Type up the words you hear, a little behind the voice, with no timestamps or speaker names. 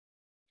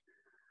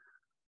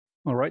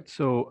All right,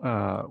 so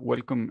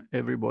welcome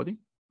everybody.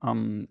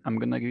 I'm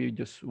gonna give you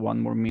just one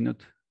more minute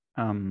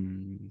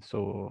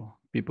so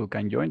people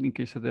can join in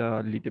case they are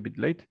a little bit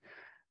late.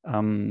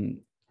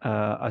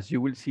 As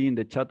you will see in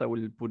the chat,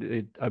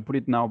 I put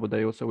it now, but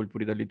I also will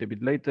put it a little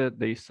bit later.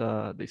 There's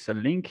a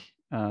link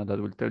that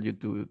will tell you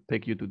to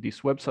take you to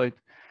this website.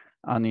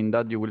 And in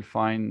that, you will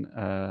find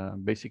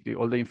basically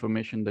all the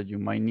information that you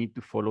might need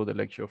to follow the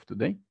lecture of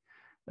today.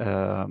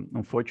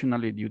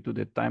 Unfortunately, due to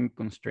the time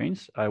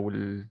constraints,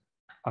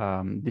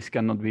 this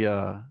cannot be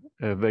a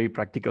very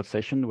practical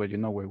session where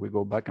we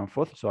go back and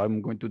forth. So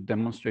I'm going to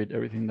demonstrate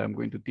everything that I'm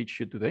going to teach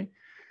you today.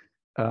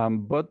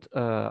 But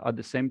at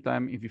the same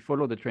time, if you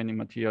follow the training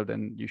material,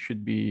 then you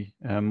should be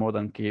more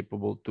than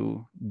capable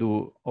to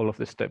do all of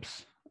the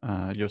steps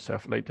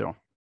yourself later on.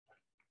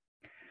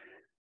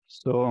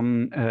 So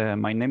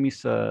my name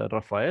is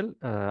Rafael.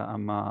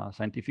 I'm a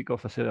scientific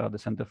officer at the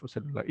Center for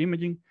Cellular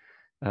Imaging.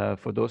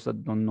 For those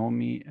that don't know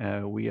me,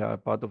 we are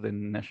part of the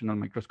National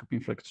Microscopy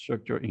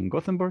Infrastructure in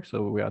Gothenburg.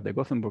 So we are the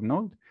Gothenburg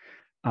node.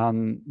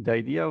 And the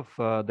idea of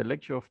the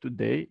lecture of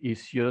today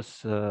is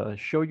just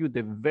show you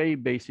the very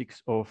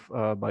basics of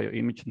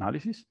bioimage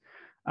analysis.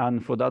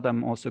 And for that,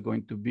 I'm also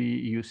going to be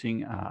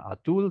using a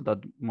tool that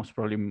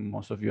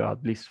most of you are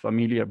at least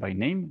familiar by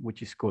name,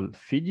 which is called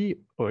FIJI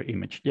or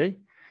ImageJ.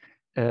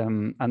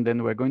 And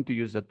then we're going to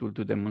use that tool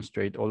to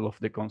demonstrate all of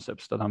the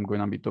concepts that I'm going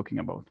to be talking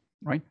about,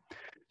 right?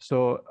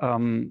 So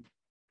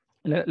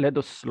let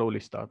us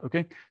slowly start,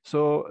 okay?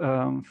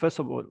 So first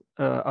of all,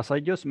 as I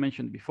just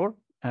mentioned before,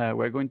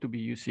 we're going to be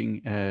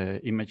using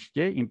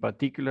ImageJ. In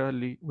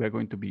particularly, we're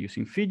going to be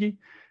using FIJI.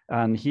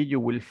 And here you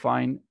will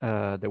find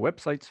the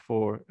websites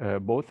for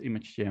both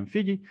ImageJ and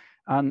FIJI.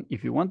 And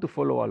if you want to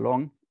follow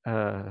along,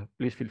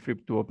 please feel free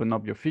to open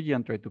up your FIJI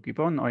and try to keep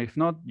on. Or if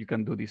not, you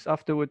can do this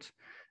afterwards.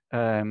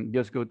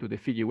 Just go to the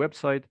FIJI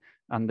website,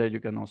 and there you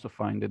can also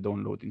find the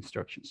download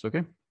instructions,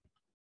 okay?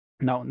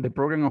 Now, the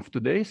program of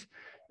today's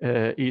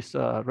is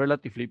a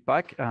relatively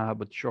packed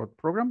but short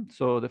program.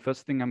 So the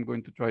first thing I'm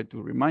going to try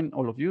to remind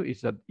all of you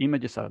is that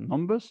images are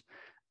numbers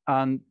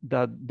and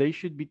that they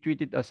should be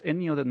treated as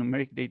any other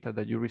numeric data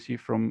that you receive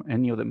from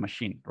any other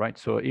machine, right?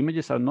 So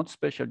images are not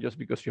special just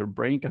because your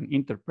brain can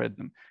interpret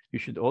them. You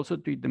should also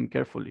treat them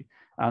carefully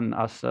and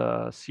as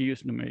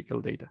serious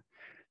numerical data.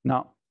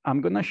 Now, I'm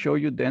going to show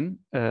you then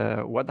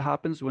what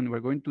happens when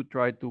we're going to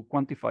try to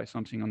quantify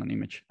something on an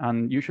image.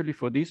 And usually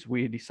for this,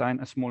 we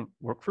design a small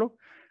workflow.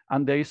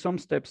 And there is some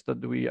steps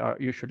that we are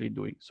usually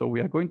doing. So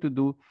we are going to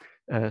do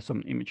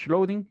some image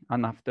loading.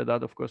 And after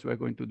that, of course, we're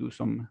going to do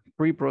some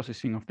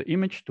pre-processing of the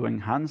image to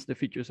enhance the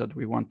features that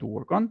we want to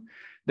work on.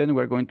 Then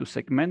we're going to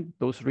segment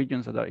those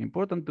regions that are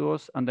important to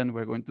us. And then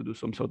we're going to do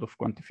some sort of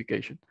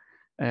quantification.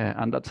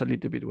 And that's a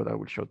little bit what I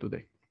will show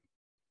today.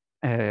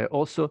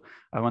 Also,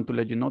 I want to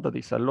let you know that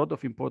there's a lot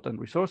of important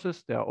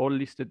resources. They are all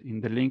listed in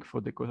the link for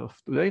the course of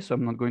today, so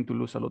I'm not going to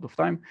lose a lot of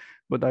time,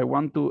 but I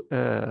want to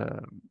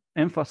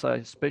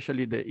emphasize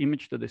especially the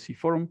ImageJ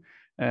forum.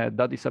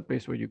 That is a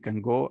place where you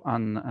can go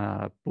and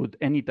put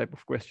any type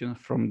of questions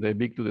from the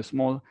big to the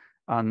small,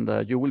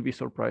 and you will be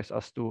surprised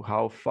as to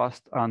how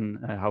fast and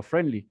how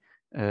friendly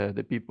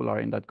the people are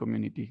in that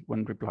community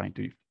when replying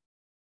to you.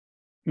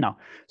 Now,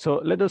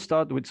 so let us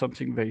start with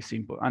something very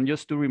simple. And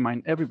just to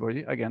remind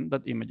everybody, again,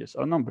 that images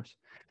are numbers.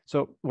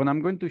 So what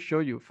I'm going to show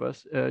you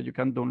first, you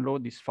can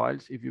download these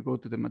files if you go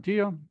to the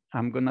material.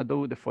 I'm going to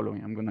do the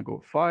following. I'm going to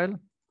go File,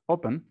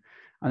 Open.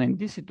 And in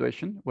this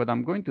situation, what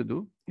I'm going to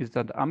do is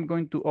that I'm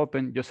going to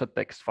open just a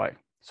text file.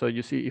 So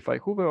you see, if I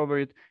hover over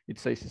it, it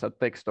says it's a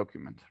text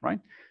document, right?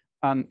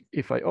 And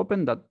if I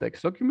open that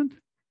text document,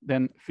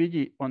 then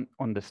FIJI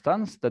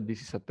understands that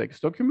this is a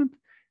text document.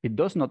 It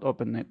does not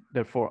open it,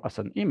 therefore, as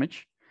an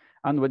image.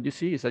 And what you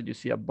see is that you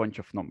see a bunch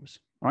of numbers,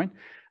 right?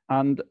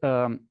 And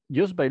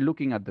just by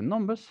looking at the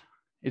numbers,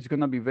 it's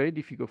going to be very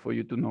difficult for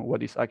you to know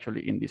what is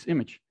actually in this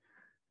image.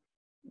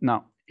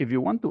 Now, if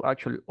you want to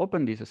actually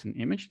open this as an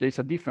image, there's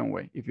a different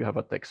way. If you have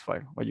a text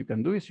file, what you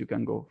can do is you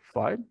can go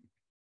File,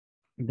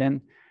 then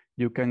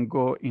you can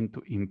go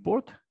into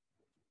Import,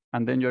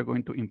 and then you're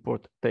going to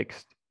import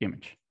text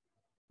image.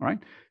 Right?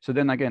 So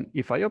then again,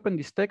 if I open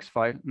this text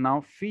file,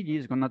 now FIJI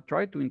is going to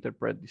try to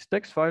interpret this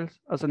text file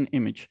as an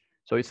image.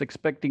 So it's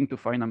expecting to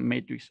find a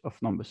matrix of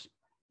numbers.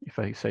 If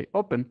I say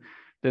open,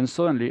 then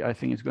suddenly I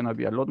think it's going to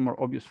be a lot more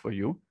obvious for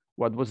you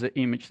what was the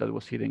image that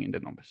was hidden in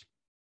the numbers,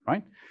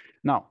 right?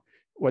 Now,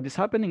 what is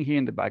happening here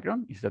in the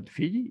background is that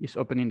FIJI is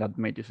opening that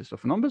matrices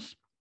of numbers,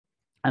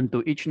 and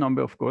to each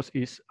number, of course,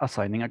 is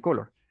assigning a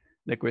color.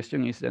 The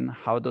question is then,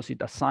 how does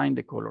it assign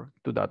the color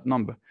to that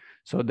number?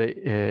 So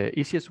the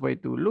easiest way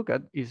to look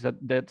at is that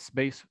that's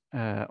based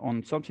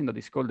on something that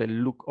is called the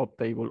lookup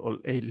table or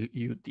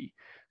LUT.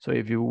 So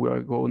if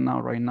you go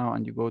right now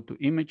and you go to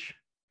image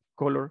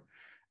color,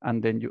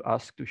 and then you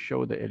ask to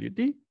show the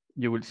LUT,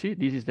 you will see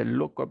this is the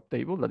lookup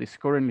table that is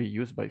currently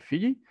used by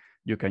FIJI.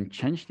 You can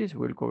change this,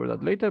 we'll cover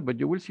that later, but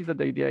you will see that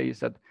the idea is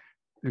that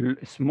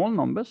small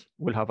numbers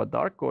will have a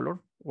dark color,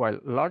 while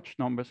large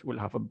numbers will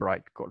have a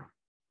bright color,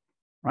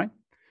 right?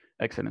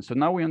 Excellent. So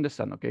now we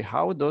understand, okay,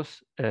 how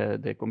does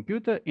the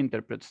computer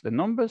interprets the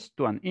numbers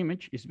to an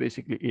image is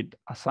basically it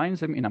assigns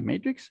them in a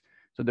matrix.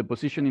 So the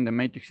position in the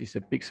matrix is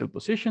a pixel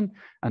position,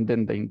 and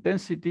then the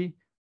intensity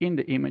in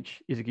the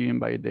image is given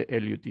by the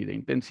LUT, the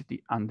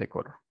intensity and the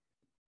color.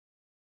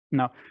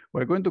 Now,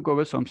 we're going to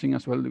cover something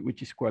as well,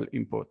 which is quite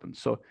important.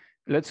 So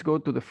let's go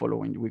to the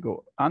following. We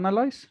go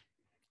analyze,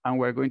 and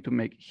we're going to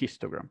make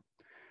histogram.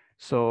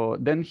 So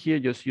then here,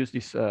 just use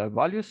these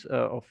values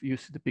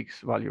use the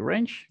pix value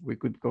range. We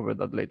could cover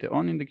that later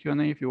on in the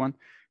Q&A if you want.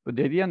 But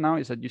the idea now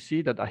is that you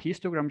see that a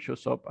histogram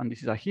shows up, and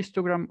this is a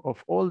histogram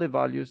of all the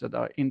values that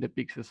are in the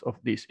pixels of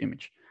this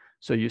image.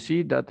 So you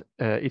see that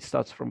it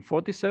starts from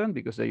 47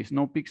 because there is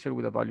no pixel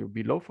with a value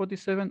below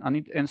 47, and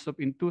it ends up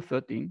in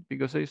 213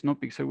 because there is no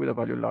pixel with a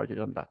value larger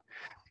than that.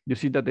 You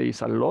see that there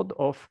is a lot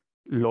of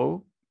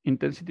low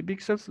intensity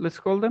pixels, let's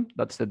call them.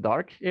 That's the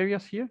dark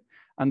areas here.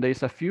 And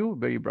there's a few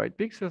very bright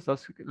pixels,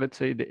 that's, let's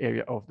say, the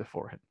area of the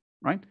forehead,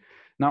 right?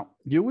 Now,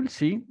 you will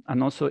see,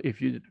 and also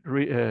if you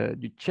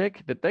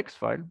check the text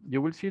file,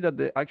 you will see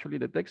that actually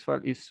the text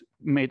file is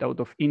made out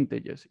of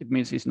integers. It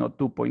means it's not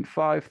 2.5,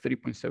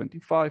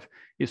 3.75,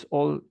 it's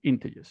all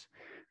integers.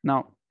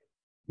 Now,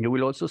 you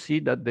will also see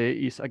that there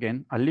is,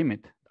 again, a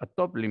limit, a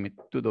top limit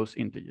to those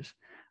integers.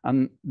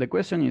 And the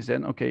question is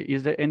then, okay,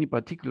 is there any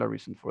particular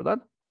reason for that?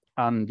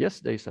 And yes,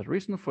 there is a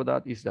reason for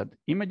that, is that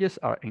images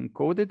are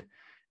encoded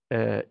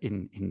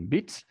in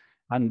bits,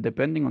 and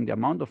depending on the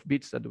amount of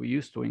bits that we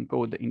use to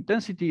encode the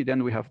intensity,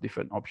 then we have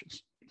different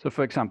options. So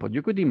for example,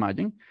 you could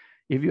imagine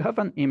if you have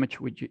an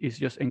image which is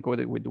just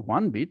encoded with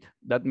 1 bit,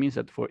 that means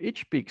that for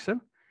each pixel,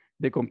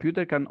 the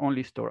computer can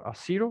only store a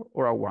 0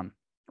 or a 1,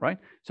 right?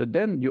 So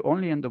then you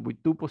only end up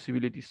with 2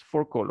 possibilities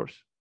for colors,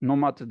 no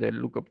matter the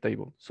lookup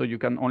table. So you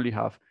can only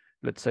have,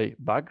 let's say,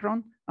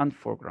 background and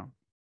foreground.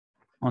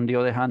 On the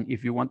other hand,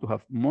 if you want to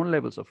have more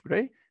levels of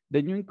gray,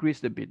 then you increase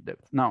the bit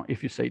depth. Now,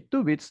 if you say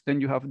 2 bits, then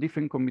you have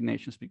different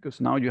combinations because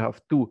now you have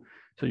 2.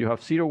 So you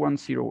have 0, 1,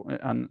 0,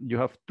 and you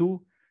have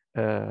 2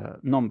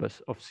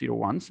 numbers of 0,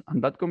 1s,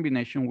 and that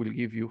combination will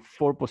give you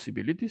 4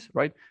 possibilities,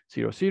 right?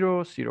 0,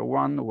 0, 0,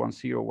 1, 1,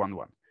 0, 1,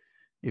 1.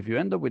 If you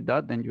end up with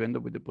that, then you end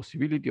up with the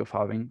possibility of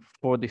having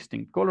 4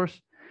 distinct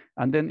colors.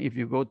 And then if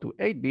you go to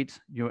 8 bits,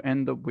 you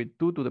end up with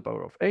 2 to the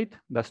power of 8.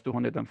 That's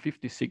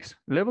 256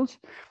 levels.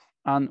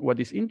 And what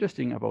is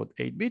interesting about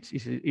 8 bits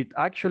is it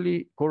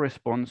actually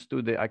corresponds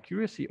to the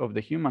accuracy of the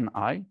human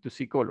eye to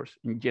see colors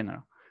in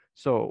general.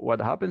 So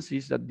what happens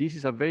is that this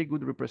is a very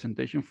good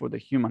representation for the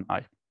human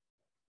eye.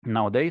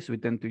 Nowadays, we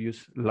tend to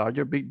use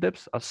larger bit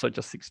depths, such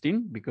as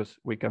 16, because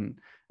we can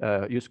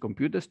use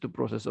computers to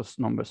process those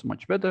numbers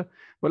much better.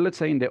 But let's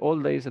say in the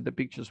old days that the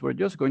pictures were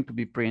just going to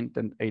be printed,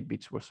 and 8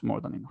 bits was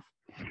more than enough.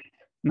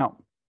 Now,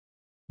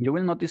 you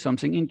will notice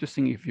something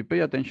interesting if you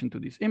pay attention to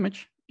this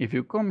image. If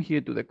you come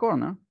here to the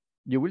corner,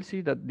 you will see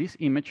that this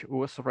image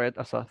was read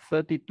as a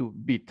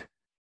 32-bit.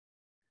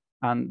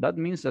 And that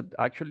means that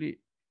actually,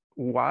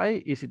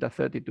 why is it a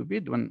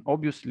 32-bit when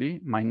obviously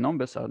my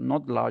numbers are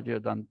not larger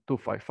than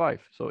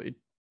 255? So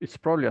it's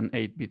probably an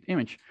 8-bit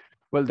image.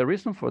 Well, the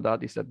reason for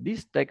that is that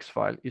this text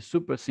file is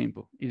super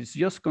simple. It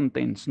just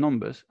contains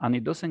numbers, and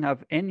it doesn't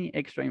have any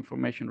extra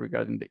information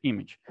regarding the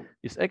image.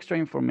 This extra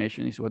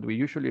information is what we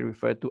usually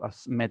refer to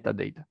as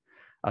metadata.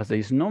 As there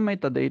is no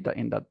metadata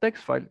in that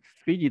text file,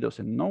 FIJI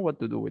doesn't know what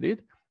to do with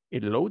it.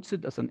 It loads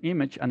it as an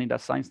image, and it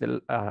assigns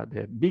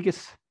the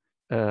biggest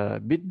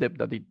bit depth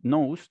that it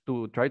knows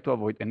to try to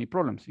avoid any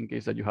problems in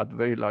case that you had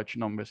very large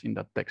numbers in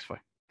that text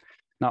file.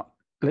 Now,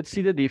 let's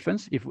see the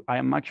difference if I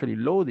am actually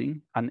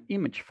loading an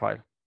image file,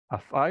 a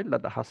file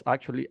that has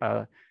actually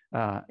a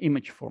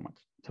image format.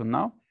 So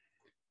now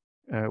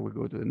we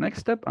go to the next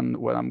step, and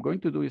what I'm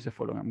going to do is the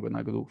following. I'm going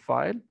to do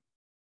File,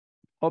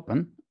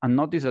 Open, and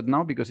notice that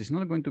now, because it's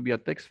not going to be a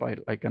text file,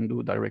 I can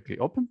do directly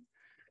Open.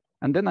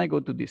 And then I go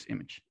to this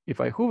image.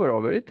 If I hover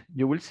over it,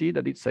 you will see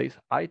that it says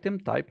item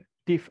type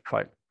TIFF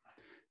file.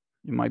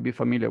 You might be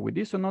familiar with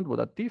this or not,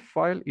 but a TIFF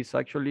file is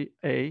actually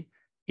a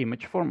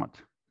image format.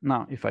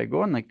 Now, if I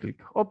go and I click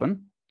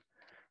open,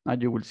 now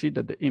you will see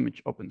that the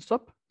image opens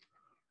up,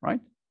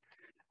 right?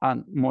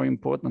 And more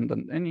important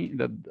than any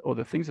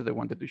other things that I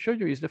wanted to show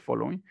you is the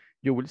following.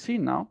 You will see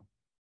now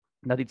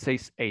that it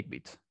says 8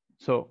 bits.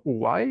 So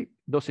why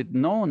does it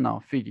know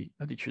now, FIJI,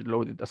 that it should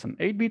load it as an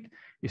 8-bit?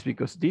 Is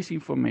because this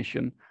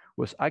information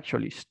was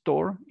actually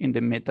stored in the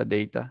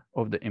metadata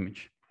of the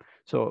image.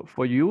 So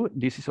for you,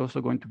 this is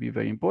also going to be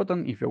very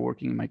important if you're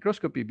working in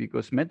microscopy,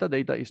 because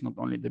metadata is not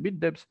only the bit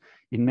depths.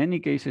 In many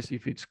cases,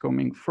 if it's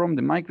coming from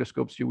the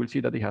microscopes, you will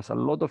see that it has a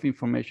lot of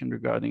information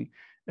regarding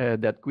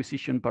the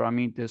acquisition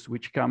parameters,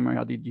 which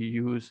camera did you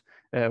use,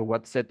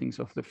 what settings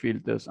of the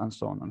filters, and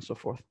so on and so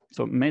forth.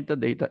 So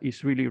metadata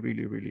is really,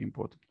 really, really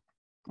important.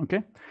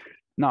 Okay,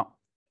 now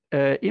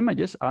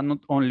images are not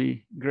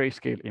only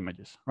grayscale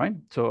images, right?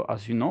 So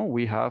as you know,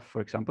 we have, for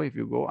example, if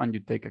you go and you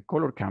take a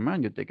color camera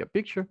and you take a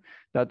picture,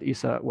 that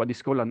is what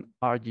is called an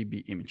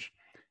RGB image.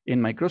 In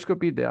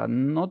microscopy, they are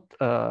not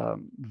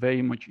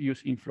very much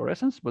used in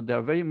fluorescence, but they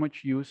are very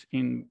much used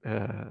in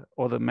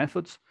other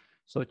methods,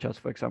 such as,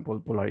 for example,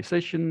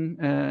 polarization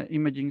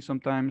imaging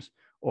sometimes,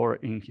 or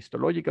in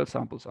histological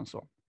samples and so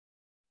on.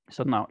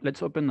 So now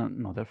let's open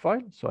another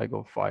file. So I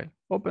go File,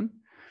 Open.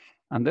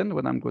 And then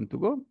what I'm going to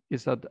go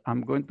is that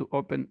I'm going to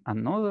open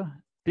another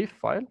TIFF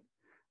file,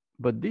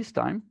 but this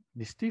time,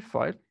 this TIFF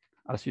file,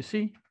 as you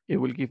see, it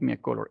will give me a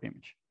color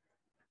image.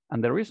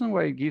 And the reason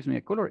why it gives me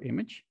a color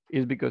image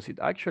is because it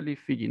actually,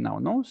 FIJI now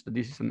knows that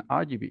this is an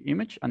RGB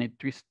image and it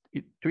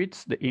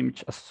treats the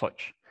image as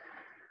such.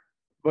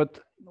 But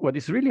what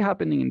is really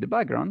happening in the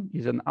background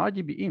is an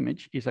RGB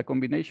image is a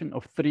combination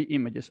of 3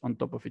 images on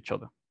top of each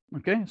other.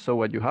 Okay, so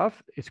what you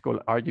have is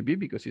called RGB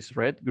because it's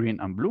red, green,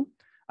 and blue.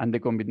 And the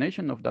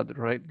combination of that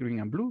red, green,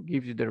 and blue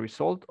gives you the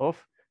result of,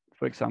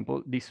 for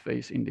example, this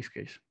face in this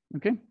case.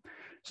 Okay,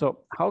 so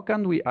how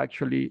can we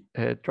actually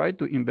try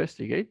to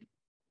investigate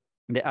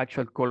the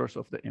actual colors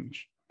of the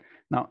image?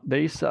 Now,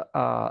 there is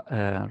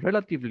a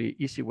relatively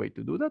easy way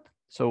to do that.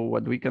 So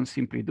what we can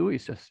simply do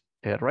is just,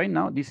 right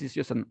now, this is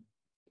just an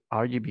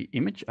RGB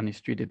image and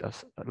it's treated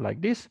as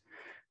like this.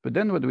 But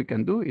then what we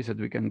can do is that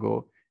we can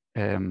go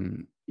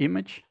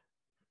image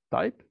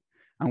type,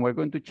 and we're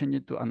going to change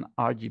it to an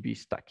RGB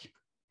stack.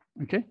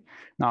 Okay,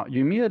 now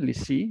you immediately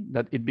see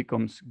that it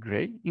becomes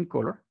gray in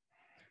color.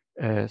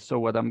 So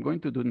what I'm going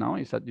to do now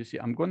is that you see,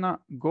 I'm gonna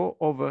go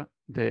over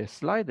the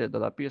slider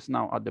that appears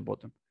now at the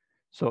bottom.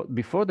 So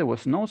before there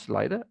was no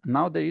slider,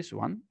 now there is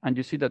one. And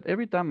you see that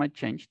every time I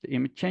change, the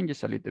image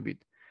changes a little bit.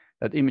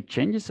 That image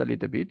changes a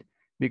little bit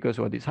because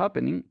what is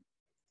happening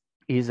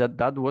is that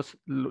that was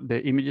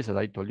the images that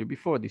I told you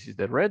before. This is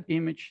the red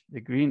image, the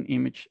green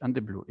image, and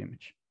the blue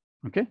image.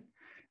 Okay.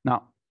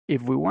 Now,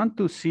 if we want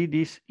to see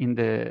this in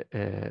the,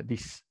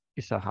 this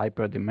is a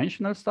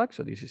hyperdimensional stack.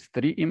 So this is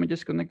 3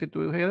 images connected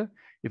together.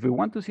 If we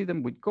want to see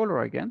them with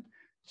color again,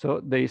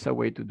 so there is a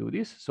way to do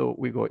this. So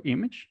we go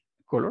image,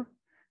 color,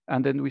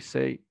 and then we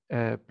say,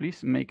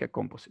 please make a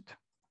composite.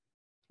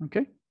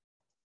 Okay.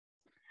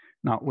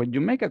 Now, when you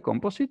make a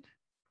composite,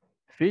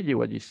 FIJI,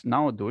 what it's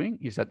now doing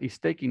is that it's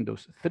taking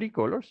those 3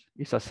 colors,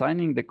 it's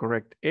assigning the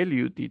correct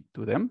LUT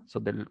to them, so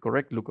the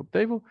correct lookup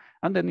table,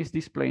 and then it's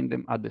displaying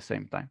them at the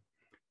same time.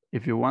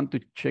 If you want to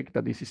check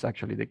that this is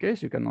actually the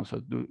case, you can also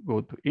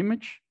go to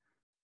image,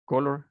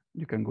 color,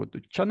 you can go to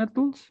channel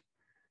tools.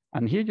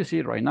 And here you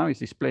see right now it's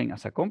displaying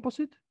as a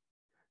composite.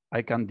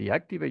 I can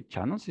deactivate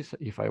channels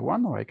if I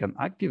want, or I can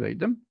activate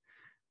them.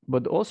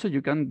 But also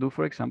you can do,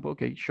 for example,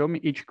 okay, show me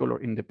each color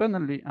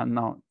independently. And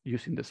now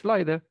using the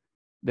slider,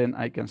 then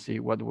I can see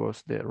what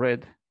was the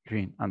red,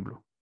 green, and blue.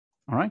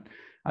 All right.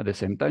 At the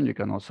same time, you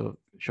can also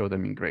show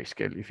them in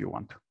grayscale if you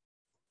want to.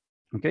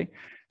 Okay,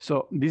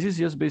 so this is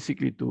just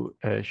basically to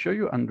show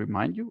you and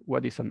remind you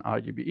what is an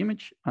RGB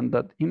image, and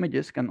that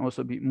images can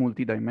also be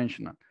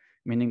multidimensional,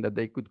 meaning that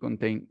they could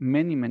contain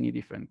many, many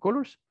different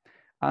colors,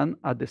 and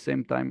at the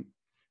same time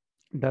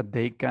that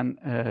they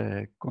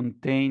can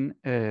contain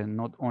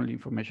not only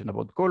information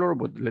about color,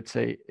 but let's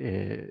say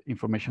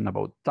information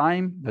about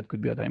time, that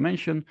could be a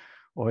dimension,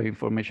 or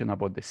information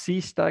about the C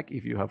stack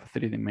if you have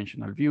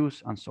 3-dimensional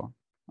views and so on.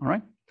 All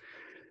right.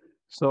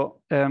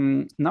 So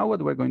now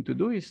what we're going to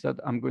do is that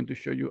I'm going to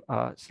show you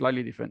a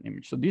slightly different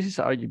image. So this is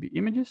RGB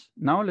images.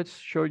 Now let's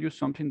show you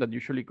something that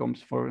usually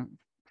comes for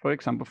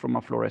example, from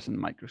a fluorescent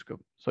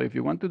microscope. So if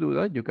you want to do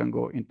that, you can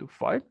go into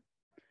File,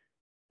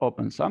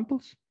 Open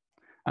Samples,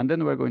 and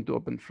then we're going to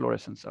open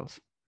fluorescent cells.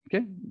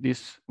 Okay,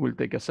 this will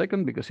take a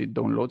second because it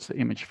downloads the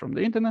image from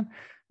the internet.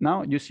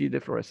 Now you see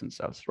the fluorescent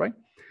cells, right?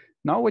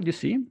 Now what you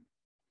see,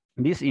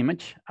 this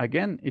image,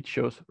 again, it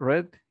shows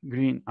red,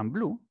 green, and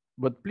blue.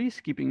 But please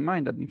keep in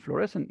mind that in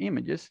fluorescent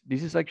images,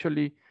 this is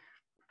actually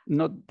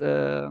not,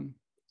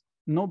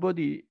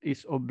 nobody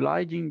is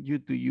obliging you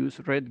to use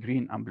red,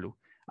 green, and blue.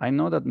 I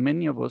know that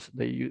many of us,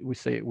 we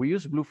say we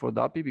use blue for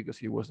DAPI because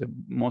it was the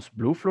most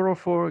blue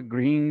fluorophore,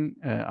 green,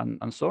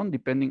 and so on,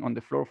 depending on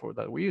the fluorophore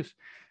that we use.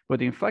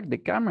 But in fact, the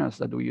cameras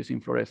that we use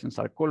in fluorescence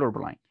are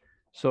colorblind.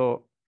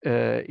 So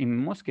in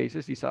most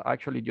cases, these are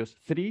actually just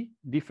 3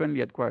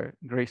 differently acquired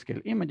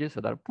grayscale images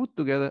that are put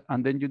together,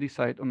 and then you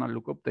decide on a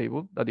lookup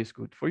table that is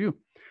good for you.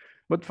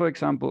 But for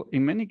example,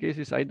 in many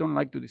cases, I don't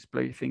like to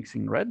display things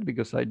in red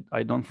because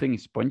I don't think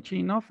it's punchy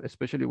enough,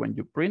 especially when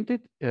you print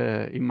it.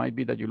 It might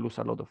be that you lose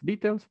a lot of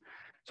details.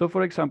 So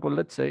for example,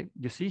 let's say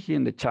you see here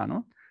in the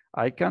channel,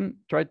 I can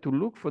try to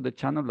look for the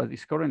channel that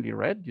is currently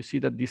red. You see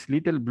that this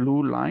little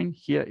blue line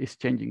here is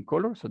changing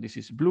color. So this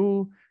is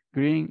blue,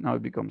 green, now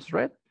it becomes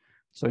red.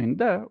 So in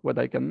there, what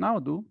I can now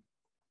do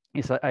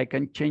is I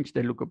can change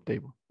the lookup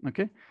table,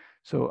 okay?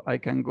 So I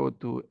can go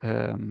to,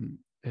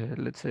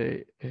 let's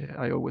say,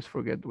 I always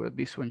forget where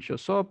this one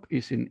shows up,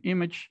 is in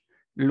image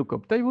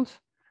lookup tables.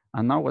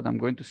 And now what I'm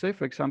going to say,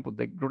 for example,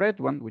 the red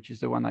one, which is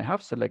the one I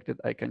have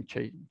selected, I can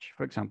change,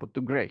 for example,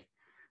 to gray.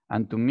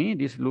 And to me,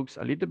 this looks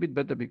a little bit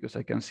better because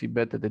I can see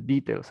better the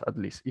details, at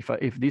least,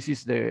 if this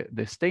is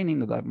the staining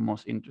that I'm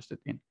most interested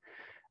in.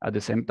 At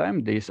the same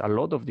time, there's a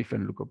lot of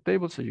different lookup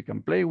tables, so you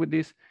can play with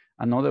this.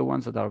 Another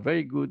ones that are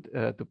very good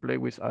to play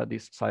with are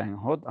this cyan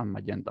hot and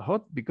magenta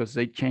hot, because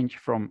they change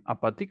from a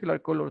particular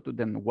color to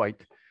then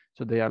white.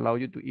 So they allow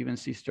you to even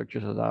see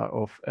structures that are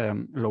of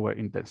lower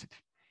intensity.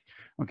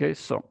 Okay,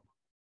 so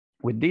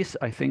with this,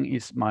 I think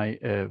is my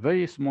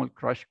very small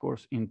crash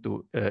course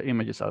into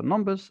images are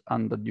numbers,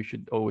 and that you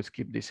should always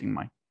keep this in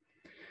mind.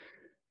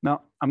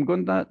 Now, I'm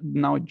going to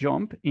now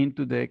jump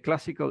into the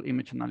classical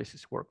image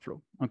analysis workflow,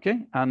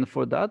 okay? And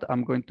for that,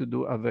 I'm going to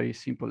do a very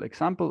simple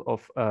example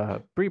of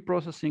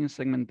pre-processing,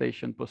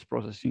 segmentation,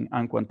 post-processing,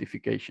 and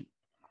quantification.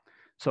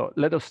 So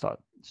let us start.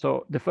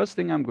 So the first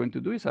thing I'm going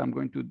to do is I'm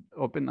going to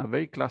open a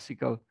very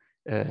classical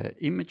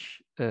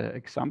image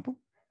example.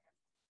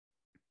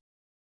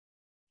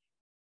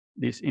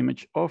 This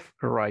image of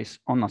rice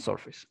on a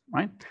surface,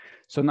 right?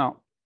 So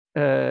now,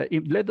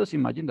 let us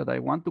imagine that I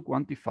want to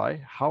quantify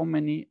how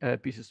many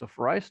pieces of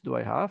rice do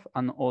I have,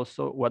 and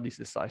also what is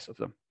the size of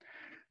them.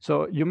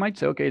 So you might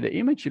say, okay, the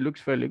image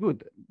looks fairly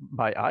good.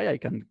 By eye, I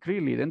can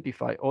clearly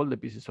identify all the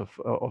pieces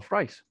of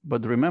rice.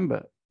 But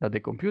remember that the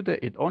computer,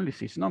 it only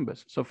sees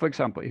numbers. So for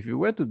example, if you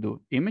were to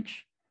do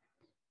image,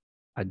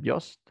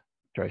 adjust,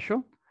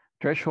 threshold,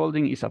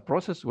 thresholding is a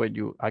process where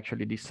you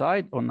actually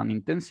decide on an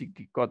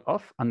intensity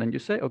cutoff, and then you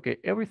say, okay,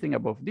 everything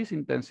above this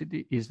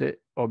intensity is the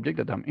object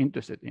that I'm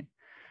interested in.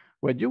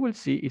 What you will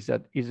see is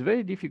that it's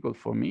very difficult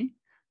for me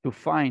to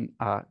find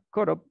a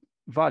cutoff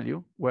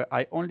value where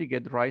I only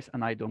get rice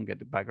and I don't get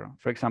the background.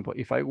 For example,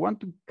 if I want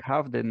to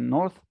have the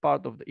north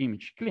part of the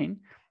image clean,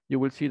 you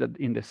will see that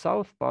in the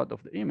south part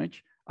of the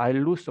image, I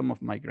lose some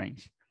of my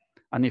grains.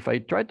 And if I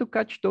try to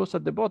catch those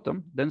at the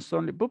bottom, then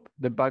suddenly, boop,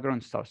 the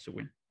background starts to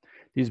win.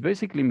 This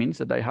basically means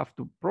that I have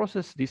to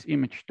process this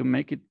image to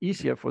make it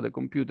easier for the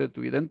computer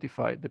to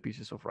identify the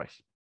pieces of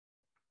rice.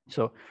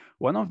 So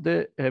one of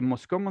the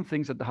most common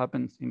things that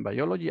happens in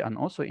biology and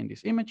also in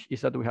this image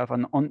is that we have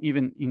an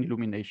uneven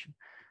illumination.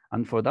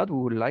 And for that,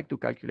 we would like to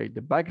calculate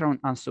the background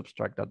and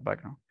subtract that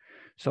background.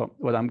 So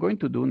what I'm going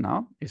to do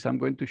now is I'm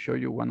going to show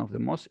you one of the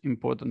most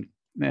important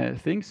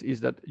things is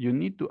that you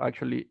need to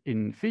actually,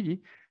 in FIJI,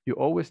 you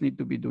always need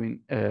to be doing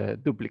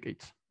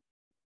duplicates.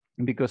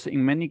 Because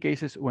in many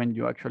cases, when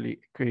you actually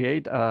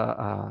create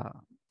an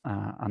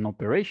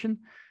operation,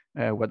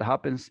 what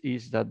happens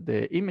is that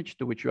the image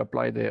to which you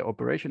apply the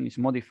operation is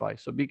modified.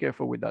 So be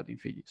careful with that in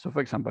FIJI. So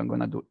for example, I'm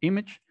going to do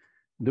image,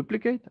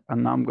 duplicate,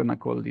 and now I'm going to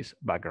call this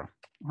background,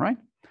 all right?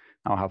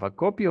 Now I have a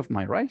copy of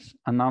my rice,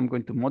 and now I'm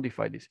going to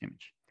modify this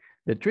image.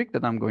 The trick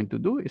that I'm going to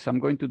do is I'm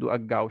going to do a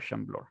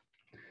Gaussian blur.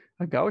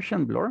 A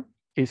Gaussian blur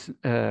is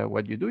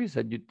what you do is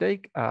that you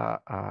take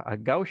a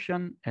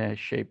Gaussian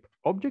shape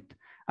object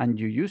and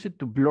you use it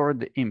to blur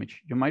the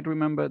image. You might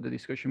remember the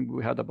discussion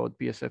we had about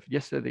PSF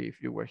yesterday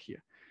if you were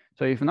here.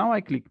 So if now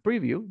I click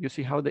preview, you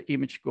see how the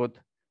image got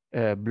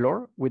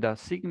blur with a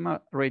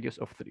sigma radius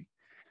of 3.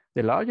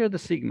 The larger the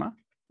sigma,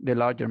 the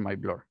larger my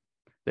blur.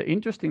 The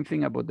interesting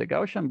thing about the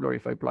Gaussian blur,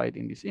 if I apply it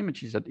in this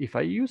image, is that if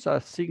I use a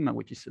sigma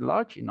which is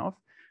large enough,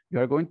 you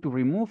are going to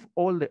remove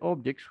all the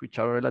objects which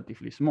are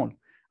relatively small.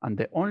 And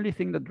the only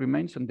thing that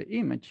remains on the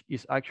image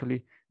is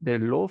actually the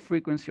low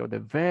frequency or the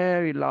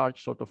very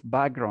large sort of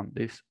background,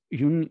 this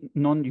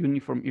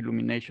non-uniform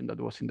illumination that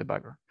was in the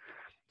background.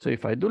 So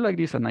if I do like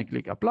this and I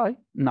click apply,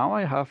 now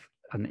I have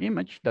an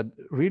image that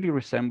really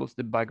resembles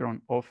the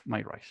background of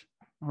my rice,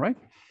 all right?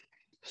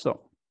 So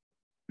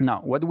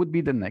now what would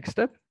be the next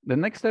step? The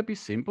next step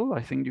is simple.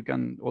 I think you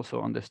can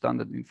also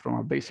understand that from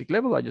a basic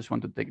level. I just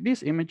want to take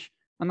this image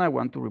and I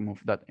want to remove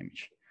that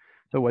image.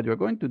 So what you're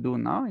going to do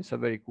now is a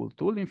very cool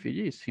tool in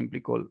FIJI. It's simply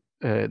called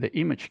the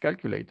image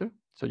calculator.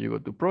 So you go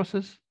to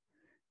process,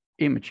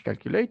 image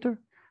calculator.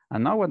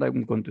 And now what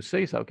I'm going to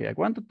say is, okay, I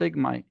want to take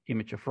my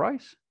image of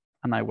rice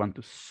and I want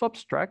to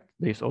subtract,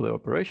 these other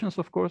operations,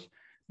 of course,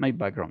 my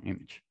background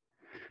image.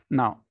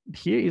 Now,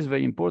 here is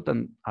very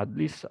important. At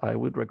least I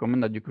would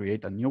recommend that you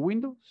create a new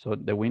window. So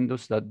the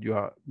windows that you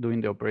are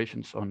doing the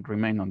operations on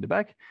remain on the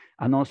back.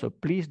 And also,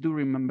 please do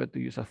remember to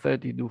use a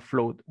 30-do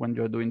float when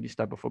you're doing this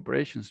type of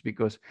operations,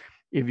 because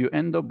if you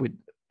end up with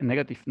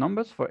negative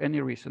numbers for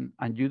any reason,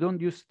 and you don't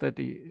use a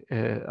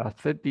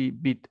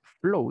 30-bit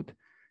float,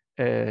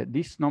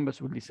 these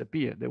numbers will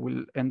disappear. They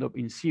will end up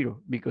in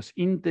 0 because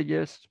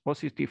integers,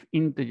 positive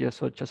integers,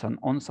 such as an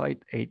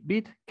on-site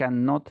 8-bit,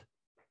 cannot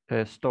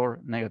store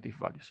negative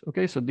values.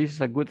 Okay, so this is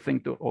a good thing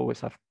to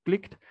always have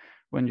clicked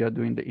when you're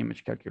doing the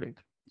image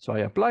calculator. So I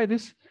apply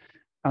this,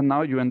 and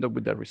now you end up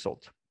with the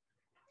result.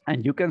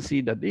 And you can see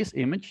that this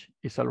image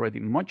is already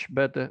much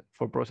better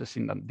for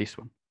processing than this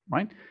one,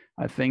 right?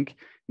 I think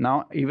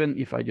now, even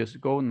if I just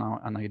go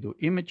now and I do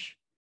image,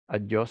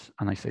 adjust,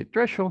 and I say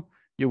threshold,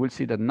 you will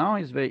see that now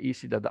it's very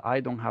easy that I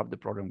don't have the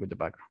problem with the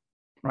background,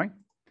 right?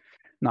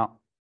 Now,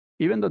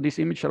 even though this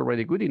image is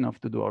already good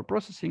enough to do our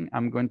processing,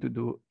 I'm going to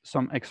do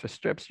some extra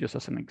steps just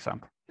as an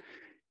example.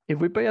 If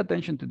we pay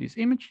attention to this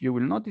image, you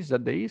will notice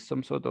that there is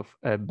some sort of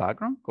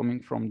background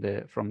coming from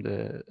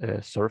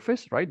the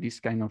surface, right? This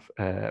kind of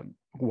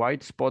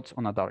white spots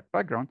on a dark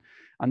background.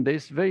 And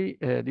this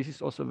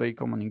is also very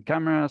common in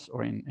cameras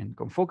or in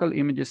confocal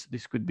images.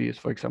 This could be,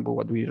 for example,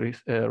 what we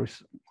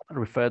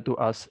refer to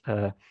as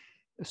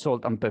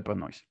salt and pepper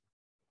noise.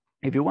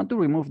 If you want to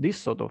remove these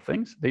sort of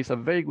things, there's a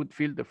very good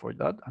filter for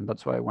that, and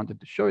that's why I wanted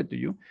to show it to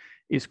you.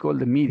 It's called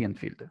the median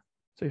filter.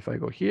 So if I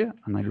go here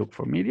and I look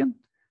for median,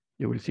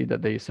 you will see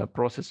that there is a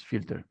process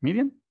filter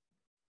median.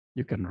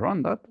 You can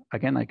run that.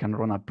 Again, I can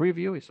run a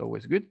preview, it's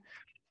always good.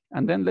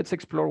 And then let's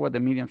explore what the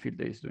median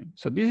filter is doing.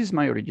 So this is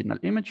my original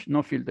image,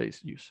 no filter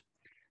is used.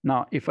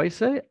 Now, if I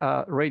say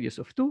a radius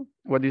of 2,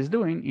 what it's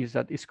doing is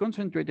that it's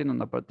concentrating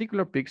on a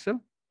particular pixel,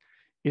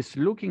 it's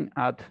looking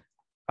at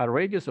a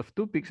radius of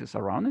 2 pixels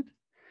around it,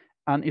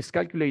 and it's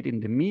calculating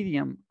the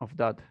median of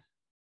that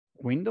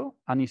window,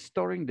 and it's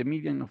storing the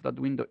median of that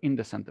window in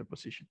the center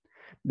position.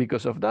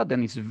 Because of that,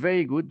 then it's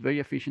very good, very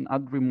efficient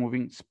at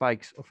removing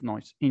spikes of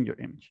noise in your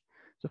image.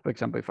 So for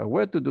example, if I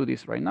were to do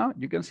this right now,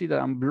 you can see that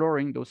I'm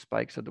blurring those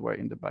spikes that were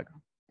in the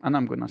background. And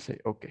I'm gonna say,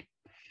 okay.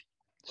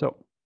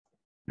 So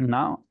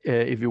now,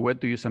 if you were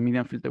to use a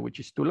median filter, which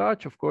is too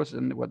large, of course,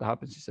 then what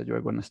happens is that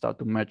you're gonna start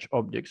to merge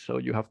objects. So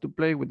you have to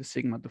play with the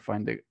sigma to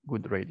find the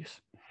good radius.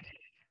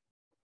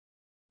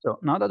 So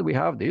now that we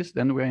have this,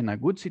 then we're in a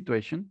good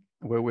situation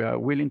where we are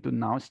willing to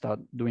now start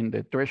doing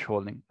the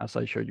thresholding, as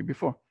I showed you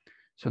before.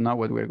 So now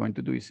what we're going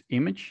to do is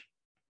image,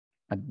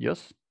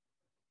 adjust,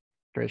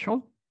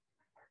 threshold.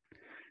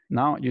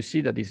 Now you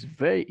see that it's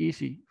very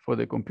easy for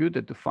the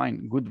computer to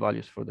find good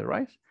values for the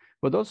rise,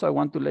 but also I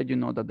want to let you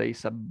know that there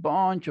is a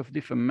bunch of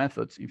different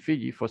methods in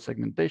FIJI for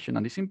segmentation,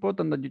 and it's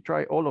important that you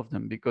try all of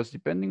them because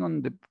depending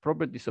on the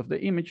properties of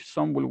the image,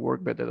 some will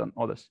work better than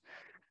others.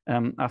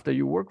 After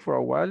you work for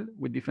a while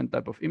with different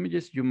type of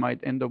images, you might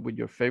end up with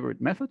your favorite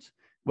methods,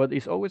 but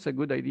it's always a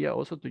good idea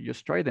also to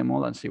just try them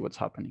all and see what's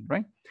happening,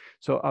 right?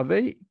 So a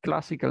very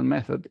classical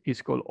method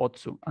is called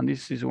OTSU, and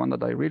this is one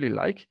that I really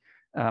like.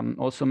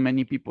 Also,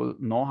 many people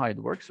know how it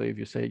works. So if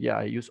you say, yeah,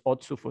 I use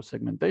OTSU for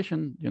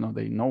segmentation, you know,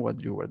 they know what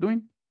you were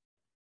doing.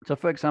 So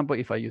for example,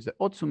 if I use the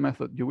OTSU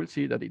method, you will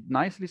see that it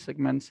nicely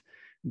segments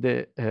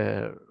the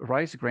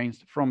rise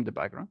grains from the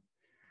background.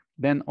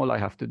 Then all I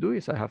have to do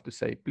is I have to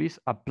say, please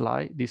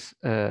apply this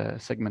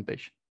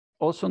segmentation.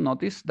 Also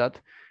notice that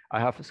I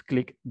have to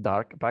click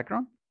dark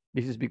background.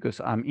 This is because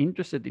I'm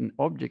interested in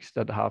objects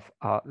that have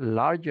a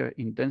larger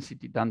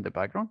intensity than the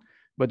background.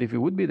 But if it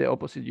would be the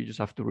opposite, you just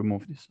have to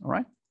remove this, all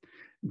right?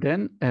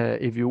 Then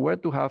if you were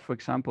to have, for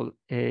example,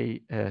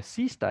 a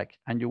C-stack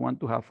and you want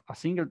to have a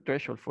single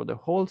threshold for the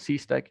whole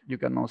C-stack, you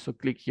can also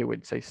click here where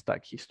it says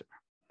stack history.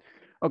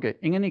 Okay,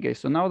 in any case,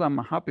 so now that I'm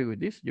happy with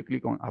this, you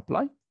click on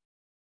apply.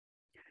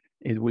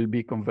 It will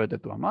be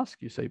converted to a mask.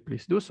 You say,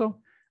 please do so.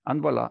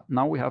 And voila,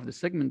 now we have the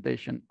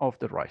segmentation of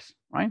the rise,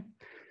 right?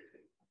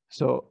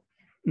 So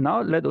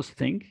now let us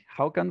think,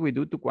 how can we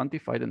do to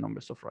quantify the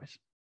numbers of rise?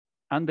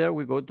 And there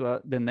we go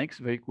to the next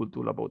very cool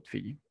tool about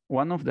FIJI.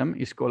 One of them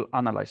is called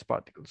analyze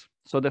particles.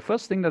 So the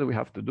first thing that we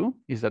have to do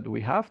is that we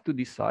have to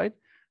decide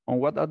on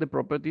what are the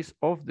properties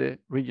of the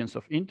regions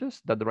of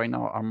interest that right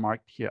now are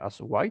marked here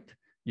as white.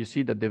 You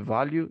see that the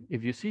value,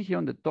 if you see here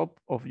on the top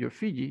of your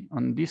FIJI,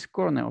 on this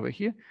corner over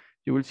here,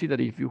 you will see that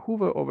if you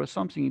hover over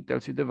something, it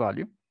tells you the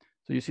value.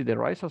 So you see the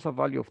rise has a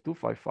value of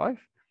 255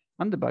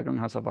 and the background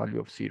has a value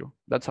of 0.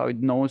 That's how it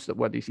knows that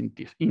what is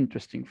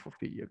interesting for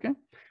FIJI, okay?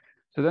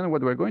 So then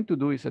what we're going to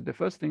do is that the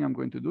first thing I'm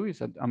going to do is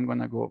that I'm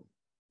gonna go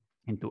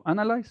into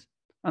analyze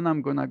and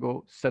I'm gonna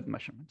go set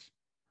measurements.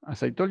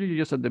 As I told you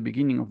just at the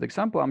beginning of the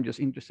example, I'm just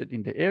interested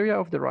in the area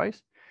of the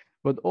rise,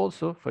 but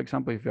also, for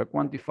example, if you're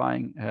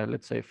quantifying,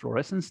 let's say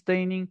fluorescence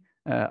staining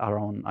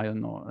around, I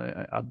don't know,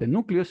 at the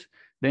nucleus,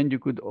 then you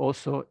could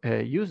also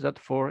use that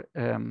for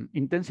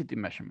intensity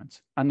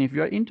measurements. And if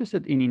you are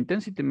interested in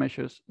intensity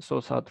measures, so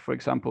that, for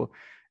example,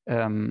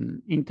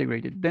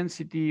 integrated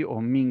density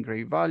or mean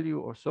gray value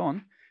or so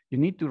on, you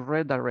need to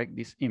redirect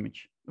this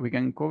image. We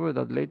can cover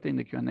that later in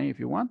the Q&A if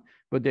you want,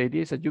 but the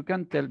idea is that you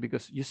can tell,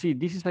 because you see,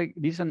 this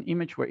is an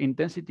image where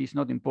intensity is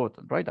not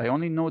important, right? I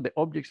only know the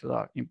objects that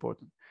are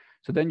important.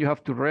 So then you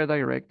have to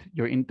redirect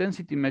your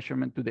intensity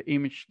measurement to the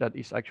image that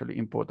is actually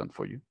important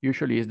for you.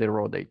 Usually is the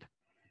raw data.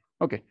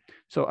 Okay,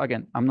 so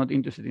again, I'm not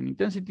interested in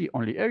intensity,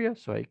 only area.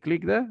 So I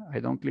click there, I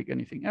don't click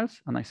anything else,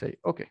 and I say,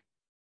 okay.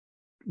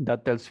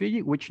 That tells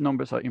FIJI which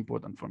numbers are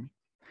important for me.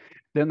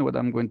 Then what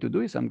I'm going to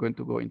do is I'm going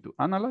to go into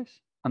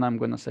analyze, and I'm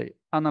going to say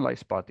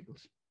analyze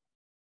particles.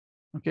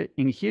 Okay,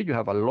 in here you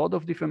have a lot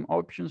of different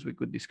options. We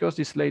could discuss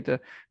this later,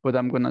 but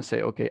I'm going to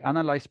say, okay,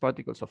 analyze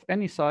particles of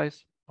any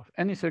size, of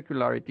any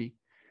circularity.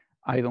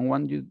 I don't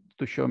want you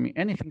to show me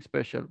anything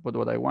special, but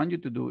what I want you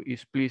to do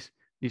is please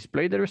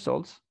display the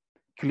results,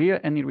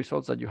 clear any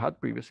results that you had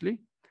previously,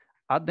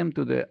 add them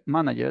to the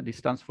manager. This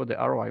stands for the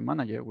ROI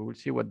manager. We will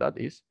see what that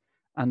is.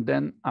 And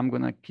then I'm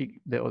going to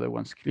keep the other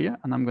ones clear,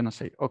 and I'm going to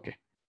say, okay.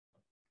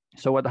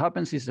 So what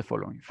happens is the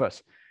following.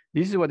 First,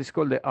 this is what is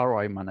called the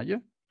ROI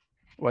manager.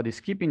 What is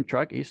keeping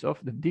track is of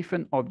the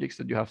different objects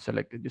that you have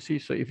selected. You see,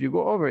 so if you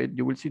go over it,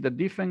 you will see the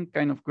different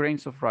kind of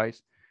grains of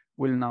rice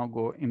will now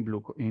go in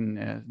blue,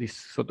 in this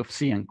sort of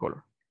cyan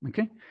color,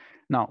 okay?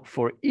 Now,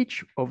 for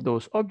each of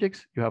those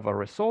objects, you have a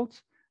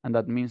result, and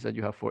that means that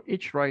you have for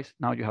each rice,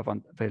 now you have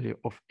a value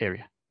of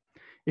area.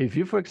 If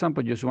you, for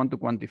example, just want to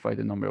quantify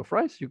the number of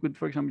rice, you could,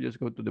 for example, just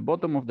go to the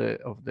bottom of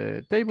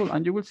the table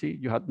and you will see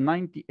you had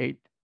 98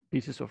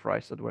 pieces of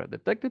rice that were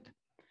detected.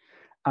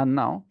 And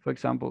now, for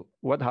example,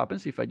 what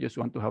happens if I just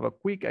want to have a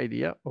quick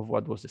idea of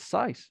what was the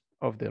size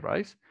of the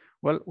rice?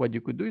 Well, what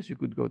you could do is you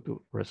could go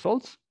to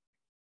results,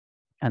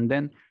 and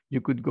then you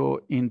could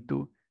go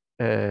into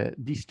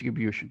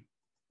distribution.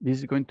 This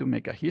is going to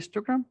make a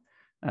histogram.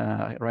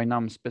 Right now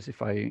I'm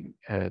specifying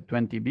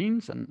 20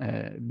 beans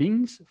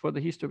for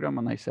the histogram,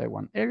 and I say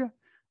one area.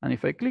 And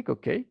if I click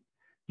OK,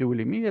 you will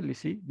immediately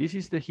see this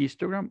is the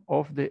histogram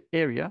of the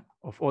area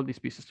of all these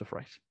pieces of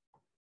rice.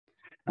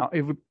 Now,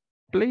 if we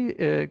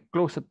pay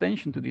close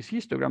attention to this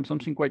histogram,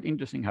 something quite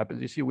interesting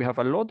happens. You see, we have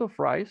a lot of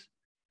rice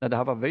that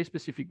have a very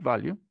specific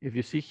value. If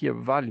you see here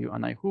value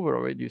and I hover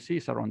over it, you see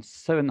it's around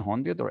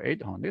 700 or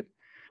 800.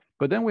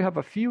 But then we have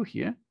a few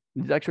here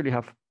that actually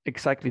have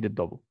exactly the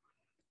double.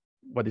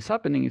 What is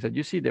happening is that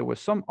you see there were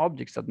some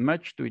objects that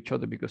merged to each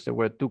other because they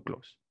were too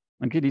close.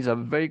 Okay, this is a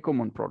very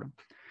common problem.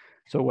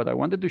 So what I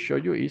wanted to show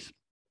you is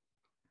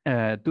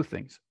two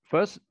things.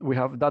 First, we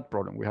have that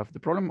problem. We have the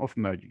problem of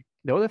merging.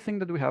 The other thing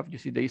that we have, you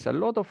see, there is a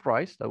lot of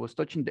rice that was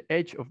touching the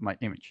edge of my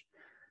image.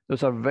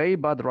 Those are very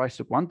bad rice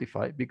to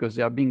quantify because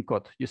they are being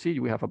cut. You see,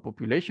 we have a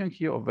population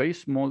here of very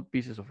small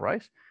pieces of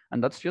rice,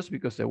 and that's just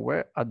because they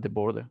were at the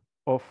border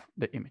of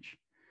the image.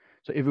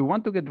 So if we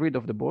want to get rid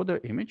of the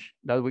border image,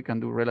 that we can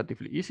do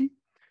relatively easy.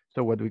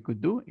 So what we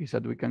could do is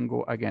that we can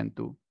go again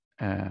to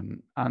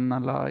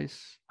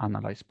analyze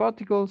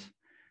particles.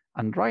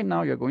 And right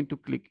now you're going to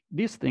click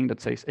this thing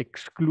that says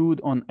exclude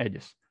on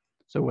edges.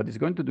 So what it's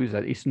going to do is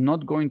that it's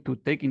not going to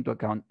take into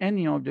account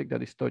any object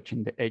that is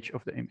touching the edge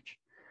of the image.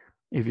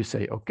 If you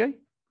say OK,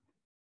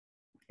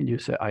 and you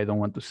say, I don't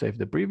want to save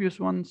the previous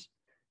ones.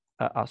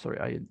 Sorry,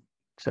 I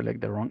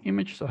select the wrong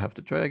image, so I have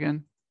to try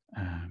again.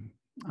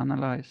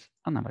 Analyze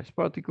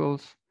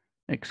particles,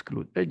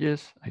 exclude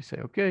edges. I say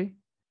OK.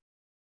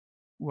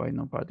 Why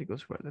no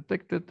particles were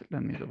detected?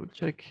 Let me double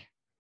check.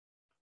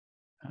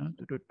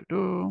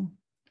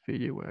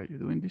 FIJI, why are you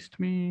doing this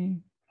to me?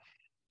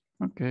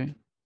 Okay.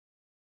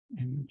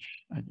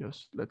 Image,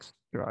 let's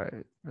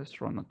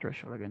run a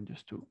threshold again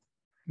just to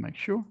make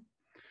sure.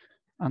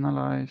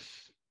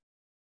 Analyze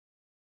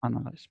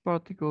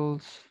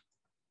particles.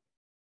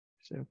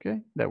 Say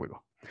okay, there we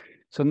go.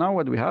 So now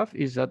what we have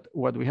is that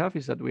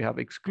we have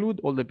exclude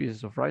all the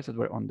pieces of rice that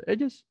were on the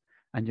edges,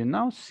 and you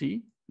now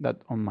see that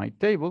on my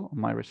table, on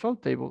my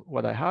result table,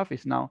 what I have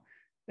is now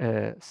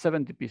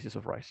 70 pieces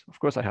of rice. Of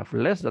course, I have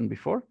less than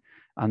before,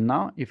 and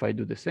now if I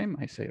do the same,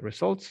 I say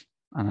results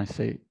and I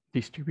say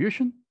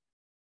distribution.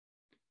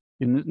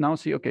 You now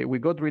see, okay, we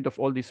got rid of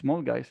all these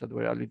small guys that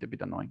were a little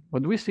bit annoying,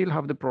 but we still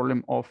have the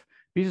problem of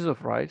pieces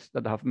of rice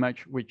that have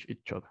merged with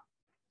each other.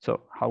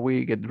 So how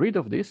we get rid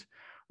of this?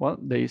 Well,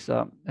 there is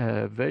a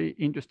very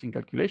interesting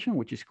calculation,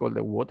 which is called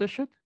the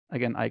watershed.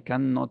 Again, I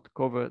cannot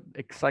cover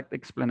exact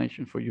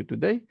explanation for you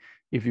today.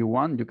 If you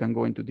want, you can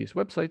go into these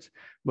websites.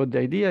 But the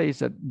idea is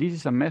that this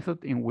is a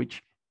method in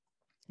which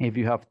if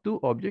you have two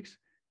objects,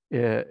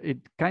 it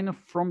kind of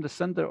from the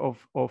center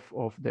of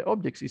the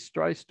objects, it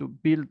tries to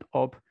build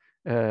up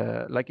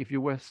like if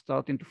you were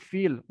starting to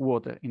feel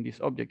water in this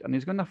object, and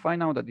it's going to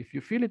find out that if you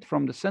feel it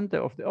from the center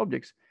of the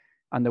objects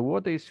and the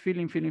water is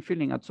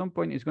filling, at some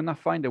point it's going to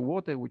find the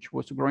water which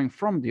was growing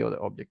from the other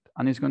object,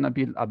 and it's going to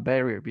build a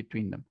barrier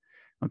between them.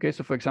 Okay,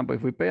 so for example,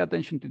 if we pay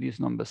attention to this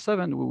number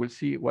 7, we will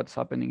see what's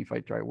happening if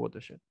I try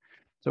watershed.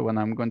 So what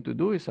I'm going to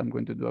do is I'm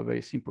going to do a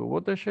very simple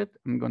watershed.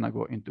 I'm going to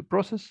go into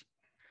process,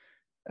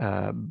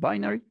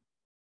 binary,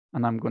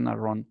 and I'm going to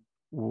run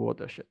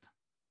watershed.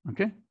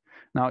 Okay.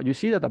 Now you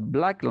see that a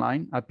black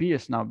line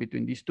appears now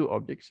between these two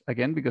objects,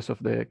 again, because of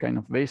the kind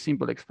of very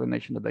simple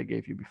explanation that I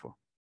gave you before,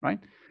 right?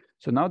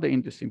 So now the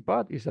interesting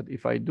part is that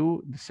if I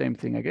do the same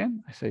thing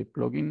again, I say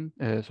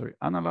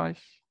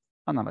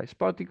analyze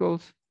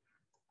particles.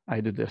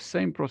 I do the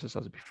same process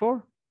as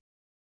before.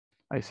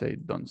 I say,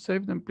 don't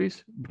save them,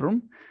 please.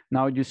 Boom.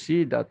 Now you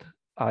see that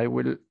I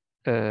will,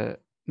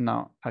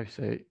 now I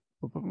say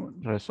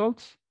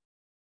results,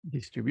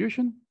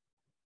 distribution.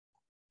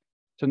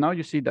 So now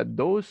you see that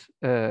those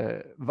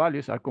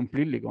values are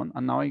completely gone,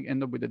 and now I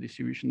end up with a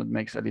distribution that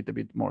makes a little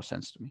bit more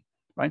sense to me,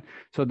 right?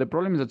 So the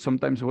problem is that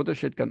sometimes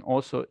watershed can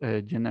also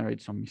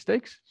generate some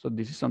mistakes. So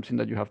this is something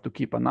that you have to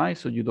keep an eye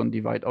so you don't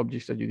divide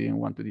objects that you didn't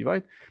want to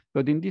divide.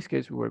 But in this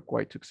case, we were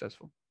quite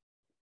successful,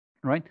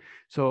 right?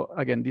 So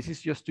again, this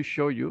is just to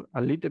show you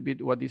a little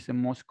bit what is the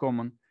most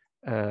common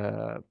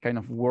kind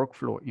of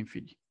workflow in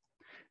FIJI.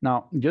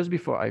 Now, just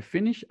before I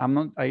finish,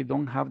 I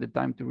don't have the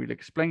time to really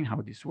explain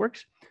how this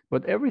works,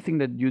 but everything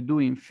that you do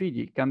in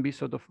FIJI can be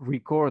sort of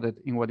recorded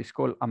in what is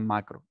called a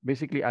macro,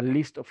 basically a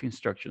list of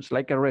instructions,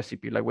 like a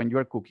recipe, like when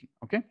you're cooking,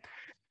 okay?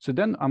 So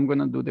then I'm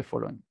gonna do the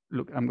following.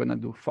 Look, I'm gonna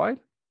do file,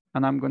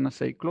 and I'm gonna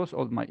say, close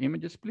all my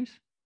images, please.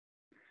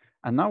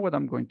 And now what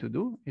I'm going to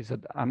do is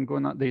that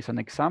there's an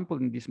example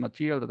in this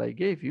material that I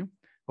gave you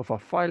of a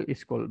file.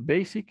 It's called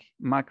basic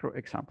macro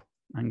example.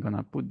 I'm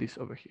gonna put this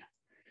over here.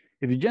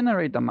 If you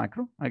generate a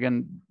macro,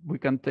 again, we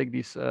can take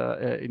this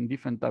in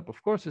different type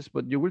of courses,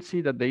 but you will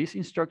see that there is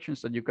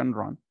instructions that you can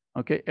run.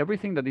 Okay,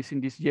 everything that is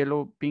in this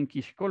yellow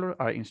pinkish color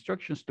are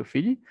instructions to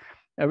FIJI.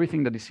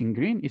 Everything that is in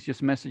green is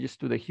just messages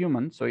to the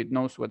human, so it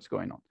knows what's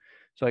going on.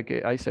 So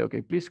I say,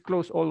 okay, please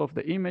close all of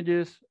the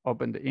images,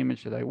 open the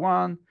image that I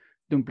want,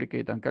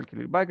 duplicate and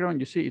calculate background.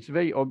 You see, it's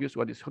very obvious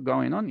what is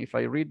going on if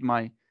I read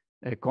my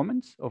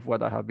comments of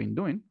what I have been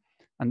doing.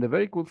 And the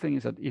very cool thing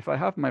is that if I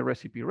have my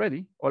recipe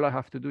ready, all I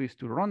have to do is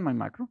to run my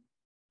macro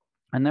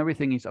and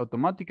everything is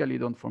automatically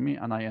done for me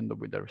and I end up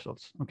with the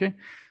results, okay?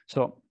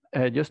 So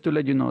just to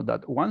let you know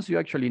that once you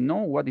actually know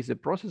what is the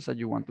process that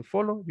you want to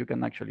follow, you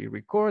can actually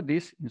record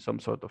this in some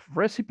sort of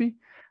recipe,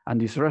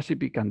 and this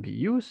recipe can be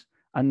used,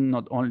 and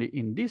not only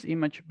in this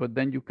image, but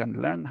then you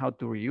can learn how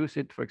to reuse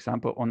it, for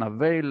example, on a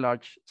very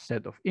large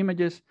set of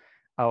images,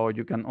 or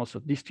you can also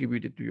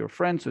distribute it to your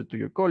friends or to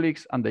your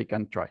colleagues and they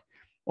can try.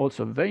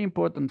 Also very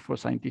important for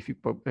scientific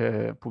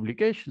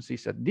publications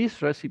is that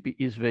this recipe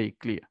is very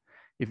clear.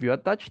 If you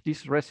attach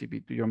this recipe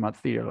to your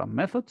material and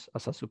methods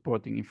as a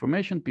supporting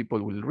information, people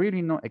will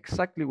really know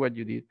exactly what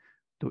you did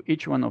to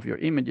each one of your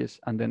images,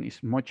 and then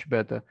it's much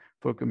better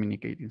for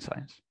communicating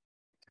science.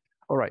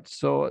 All right,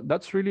 so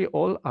that's really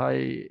all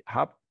I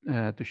have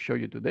to show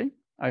you today.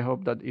 I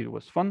hope that it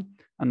was fun,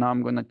 and now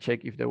I'm gonna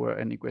check if there were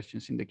any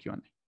questions in the Q&A.